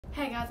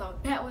Hey guys, I'm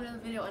back with another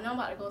video and I'm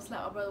about to go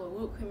slap my brother with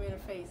whipped cream in the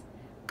face.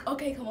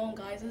 Okay, come on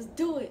guys, let's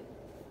do it.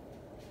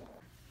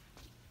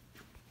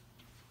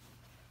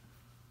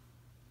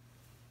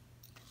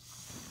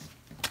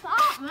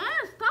 Stop, man,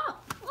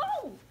 stop.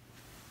 Oh.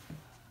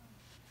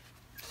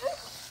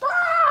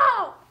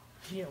 Stop.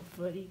 Yeah,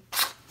 buddy.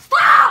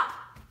 Stop.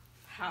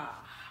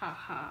 Ha ha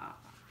ha.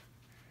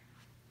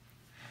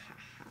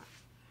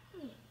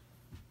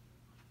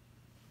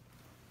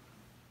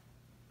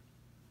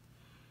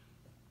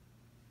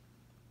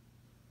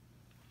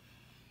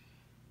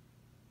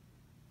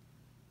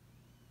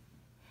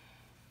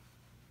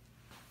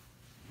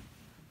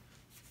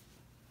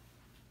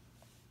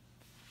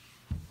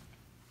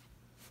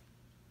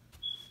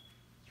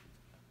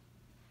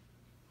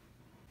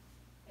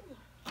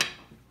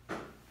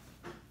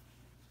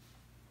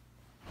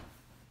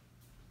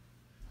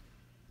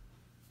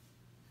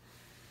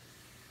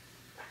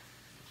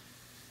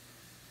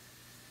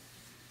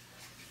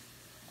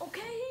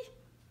 Okay.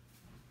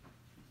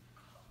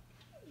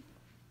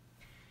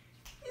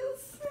 You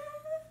said.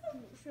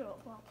 Shut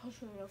up, I'll punch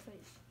you in your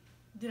face.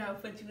 Did I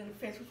put you in the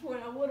face before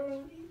I would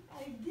have?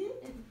 I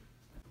didn't.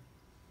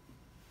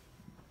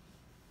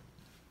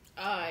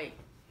 Alright.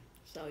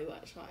 So we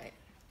want to try it.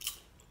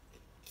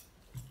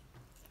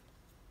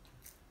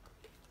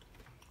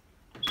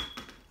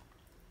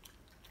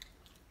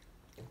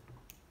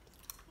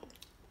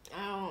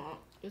 I don't know.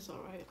 It's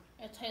alright.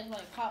 It tastes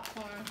like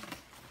popcorn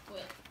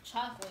with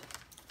chocolate.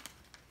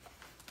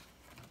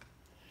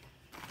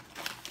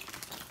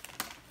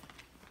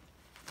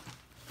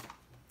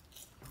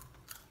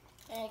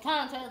 And it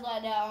kind of tastes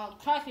like that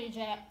Cracker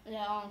Jack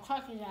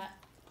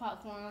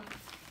popcorn.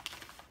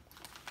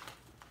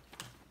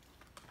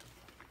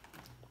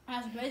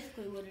 That's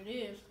basically what it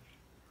is.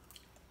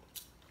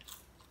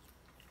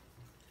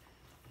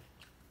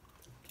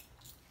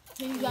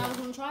 So you guys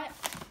want to try it?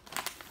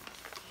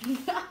 You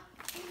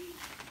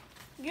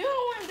don't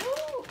want to do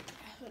it.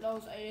 That's what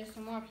those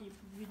ASMR people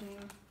be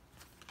doing.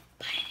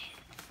 Bite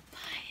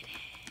it.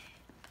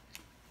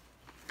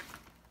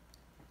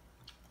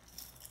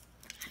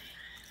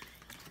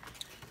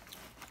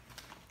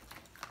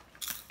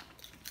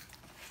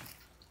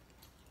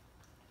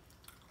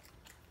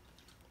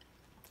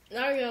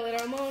 Now we're gonna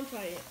let our mom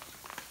try it.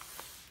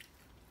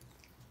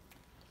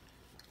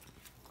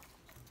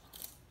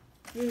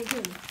 Really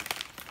good.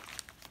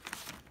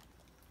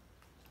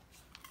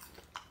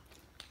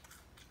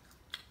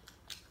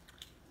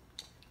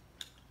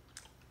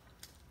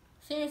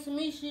 Seems to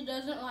me she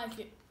doesn't like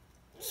it.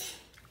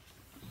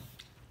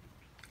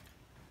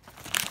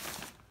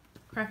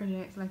 Cracker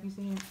Jacks, like you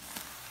said.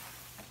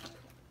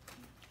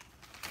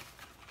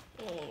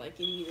 I don't like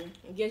it either.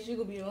 I guess you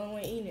could be the only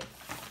one eating it.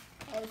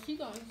 Oh, she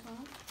gonna eat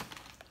some.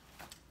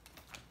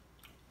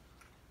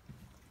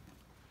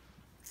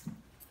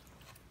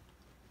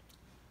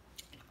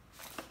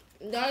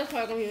 That is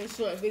probably gonna be a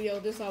short video.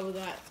 This all we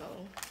got, so.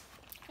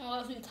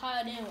 Unless we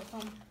tie it in with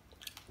something.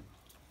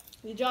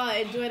 Did y'all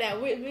enjoy that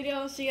whip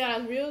video? She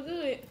got us real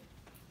good.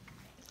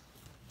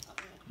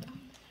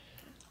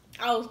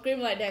 I was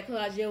screaming like that because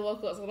I just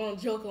woke up, so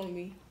don't joke on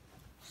me.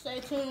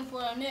 Stay tuned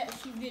for our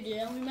next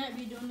video. We might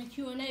be doing the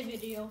Q&A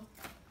video.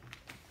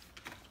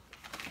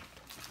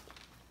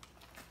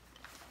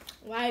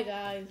 Bye,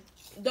 guys.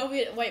 Don't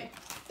forget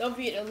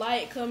to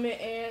like, comment,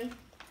 and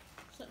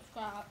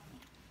subscribe.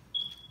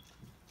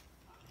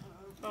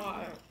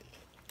 alright.